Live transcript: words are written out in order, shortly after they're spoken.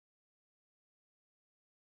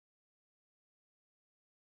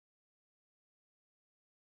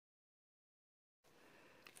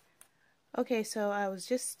Okay, so I was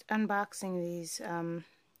just unboxing these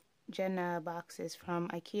TJENA boxes from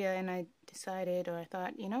IKEA, and I decided, or I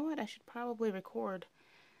thought, you know what, I should probably record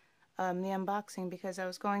the unboxing, because I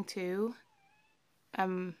was going to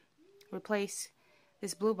replace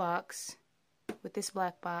this blue box with this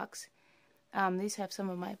black box. These have some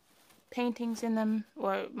of my paintings in them,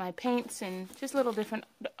 or my paints, and just little different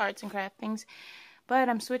arts and craft things. But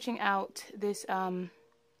I'm switching out this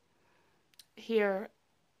here,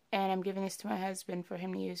 and I'm giving this to my husband for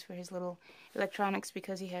him to use for his little electronics,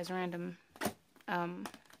 because he has random,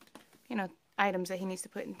 you know, items that he needs to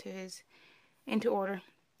put into order.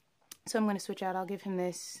 So I'm going to switch out. I'll give him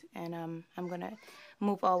this, and I'm going to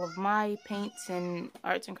move all of my paints and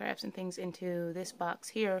arts and crafts and things into this box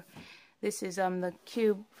here. This is the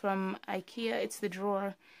cube from IKEA. It's the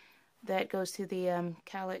drawer that goes to the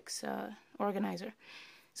calyx organizer.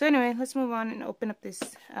 So anyway, let's move on and open up this.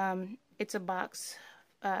 It's a box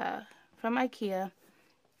from IKEA,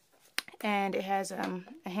 and it has a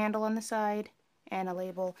handle on the side and a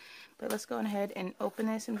label. But let's go ahead and open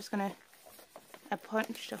this. I'm just gonna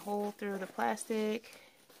punch a hole through the plastic.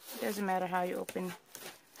 It doesn't matter how you open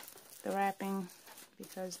the wrapping,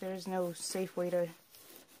 because there's no safe way to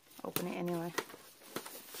open it anyway.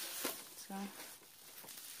 So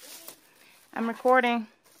I'm recording.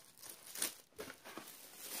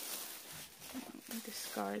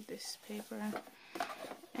 Discard this paper,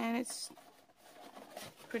 and it's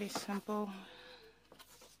pretty simple.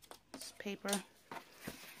 It's paper.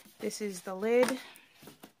 This is the lid. It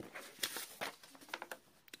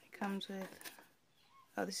comes with,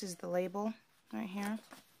 oh, this is the label right here.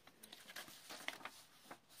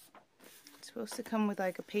 It's supposed to come with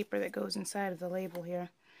like a paper that goes inside of the label here.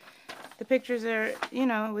 The pictures are, you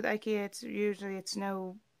know, with IKEA, it's usually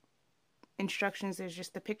no instructions. There's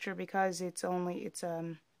just the picture, because it's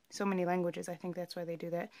so many languages. I think that's why they do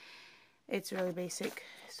that. It's really basic.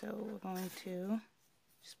 So we're going to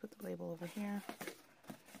just put the label over here.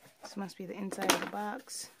 This must be the inside of the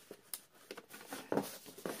box.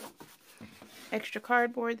 Extra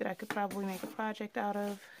cardboard that I could probably make a project out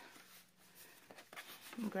of.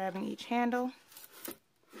 I'm grabbing each handle,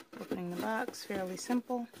 opening the box. Fairly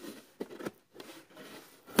simple.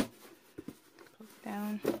 Poke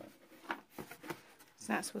down. It's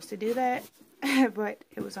not supposed to do that, but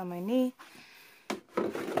it was on my knee.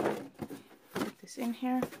 Put this in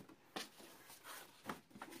here.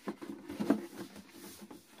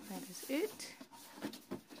 That is it.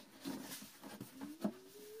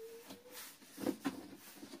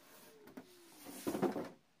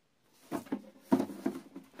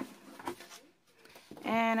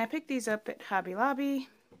 And I picked these up at Hobby Lobby.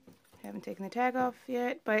 Haven't taken the tag off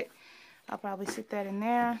yet, but I'll probably sit that in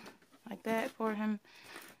there like that for him.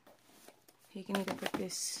 He can either put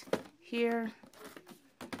this here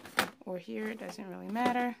or here, it doesn't really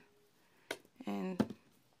matter. And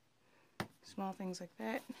small things like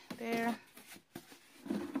that there.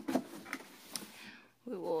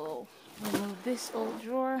 We will remove this old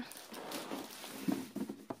drawer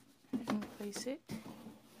and replace it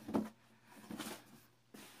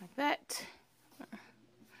like that.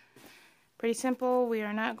 Pretty simple. We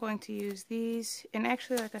are not going to use these. And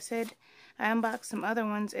actually, like I said, I unboxed some other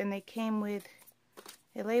ones, and they came with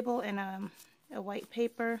a label and a white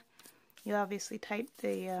paper. You obviously type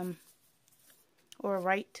the or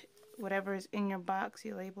write whatever is in your box.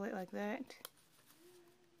 You label it like that.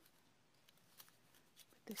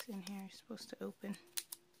 Put this in here. You're supposed to open.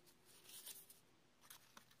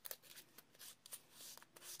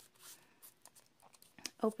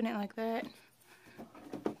 Open it like that.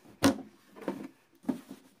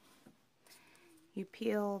 You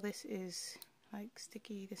peel. This is like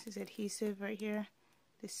sticky. This is adhesive right here.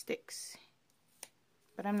 This sticks,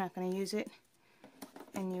 but I'm not going to use it.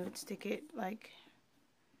 And you would stick it like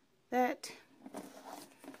that,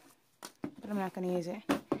 but I'm not going to use it.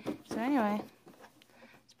 So anyway,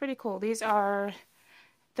 it's pretty cool. These are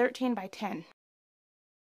 13 by 10.